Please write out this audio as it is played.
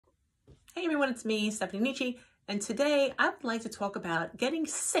Hey everyone, it's me, Stephanie Nietzsche, and today I would like to talk about getting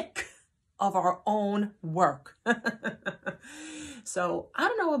sick of our own work. So I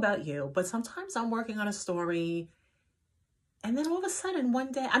don't know about you, but sometimes I'm working on a story and then all of a sudden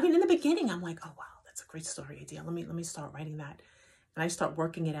one day, in the beginning, I'm like, oh wow, that's a great story idea. Let me start writing that. And I start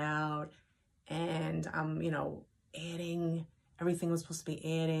working it out and I'm, adding everything I'm supposed to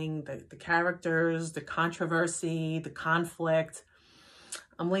be adding, the characters, the controversy, the conflict.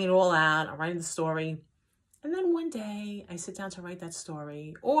 I'm laying it all out, I'm writing the story. And then one day I sit down to write that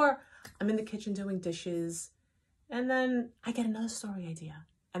story, or I'm in the kitchen doing dishes, and then I get another story idea.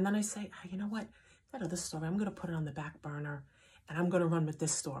 And then I say, you know what, that other story, I'm gonna put it on the back burner and I'm gonna run with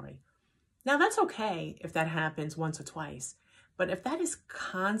this story. Now that's okay if that happens once or twice, but if that is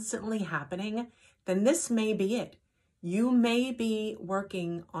constantly happening, then this may be it. You may be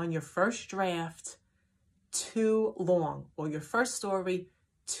working on your first draft too long, or your first story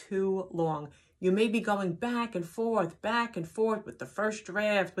too long. You may be going back and forth with the first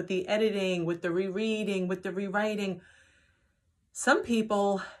draft, with the editing, with the rereading, with the rewriting. Some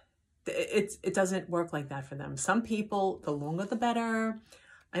people, it doesn't work like that for them. Some people, the longer the better.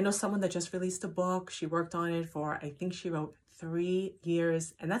 I know someone that just released a book. She worked on it for, I think she wrote 3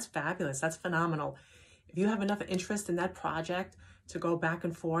 years, and that's fabulous. That's phenomenal. If you have enough interest in that project to go back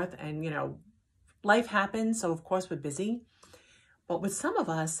and forth, and life happens, so of course we're busy. But with some of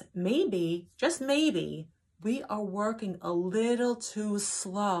us, maybe, just maybe, we are working a little too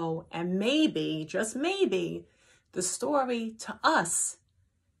slow, and maybe, just maybe, the story to us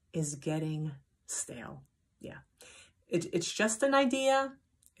is getting stale. Yeah, it's just an idea.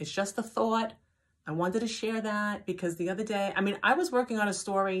 It's just a thought. I wanted to share that because the other day, I was working on a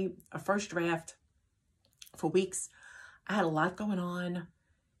story, a first draft, for weeks. I had a lot going on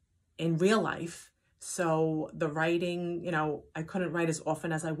in real life. So the writing, I couldn't write as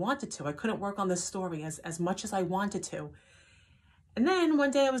often as I wanted to. I couldn't work on the story as much as I wanted to. And then one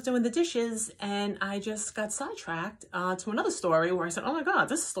day I was doing the dishes and I just got sidetracked to another story where I said, oh my God,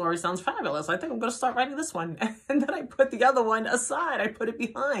 this story sounds fabulous. I think I'm going to start writing this one. And then I put the other one aside. I put it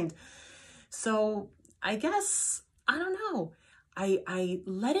behind. So I guess, I don't know. I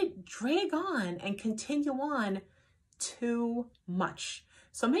let it drag on and continue on too much.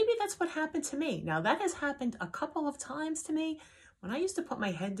 So maybe that's what happened to me. Now that has happened a couple of times to me. When I used to put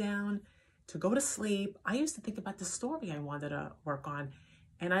my head down to go to sleep, I used to think about the story I wanted to work on.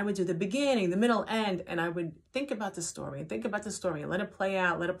 And I would do the beginning, the middle, end, and I would think about the story and think about the story and let it play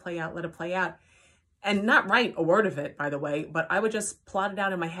out, let it play out, let it play out. And not write a word of it, by the way, but I would just plot it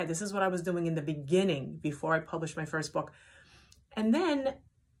out in my head. This is what I was doing in the beginning before I published my first book. And then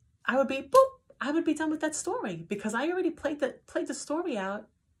I would be, boop, I would be done with that story because I already played the story out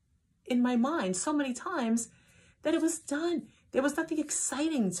in my mind so many times that it was done. There was nothing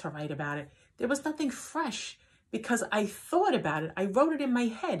exciting to write about it. There was nothing fresh because I thought about it. I wrote it in my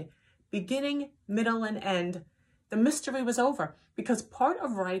head, beginning, middle, and end. The mystery was over because part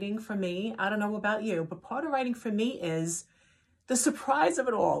of writing for me, I don't know about you, but part of writing for me is the surprise of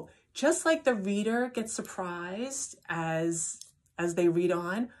it all. Just like the reader gets surprised as they read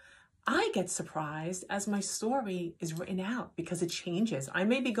on, I get surprised as my story is written out because it changes. I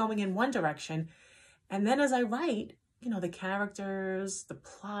may be going in one direction, and then as I write, the characters, the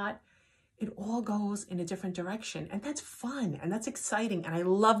plot, it all goes in a different direction. And that's fun and that's exciting. And I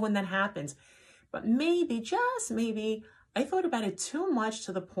love when that happens. But maybe, just maybe, I thought about it too much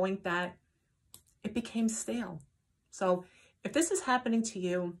to the point that it became stale. So if this is happening to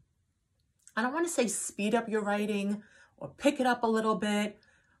you, I don't want to say speed up your writing or pick it up a little bit,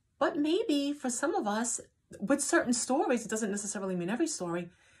 but maybe for some of us, with certain stories, it doesn't necessarily mean every story,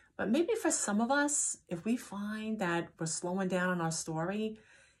 but maybe for some of us, if we find that we're slowing down on our story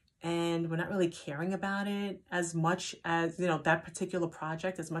and we're not really caring about it as much as, that particular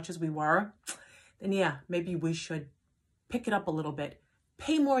project as much as we were, then yeah, maybe we should pick it up a little bit,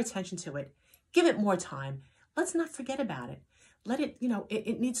 pay more attention to it, give it more time. Let's not forget about it. Let it,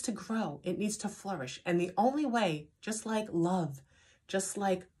 it needs to grow. It needs to flourish. And the only way, just like love, just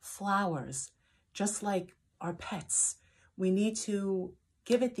like flowers, just like our pets, we need to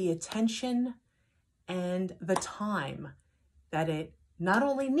give it the attention and the time that it not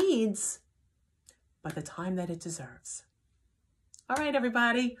only needs, but the time that it deserves. All right,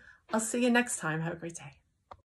 everybody. I'll see you next time. Have a great day.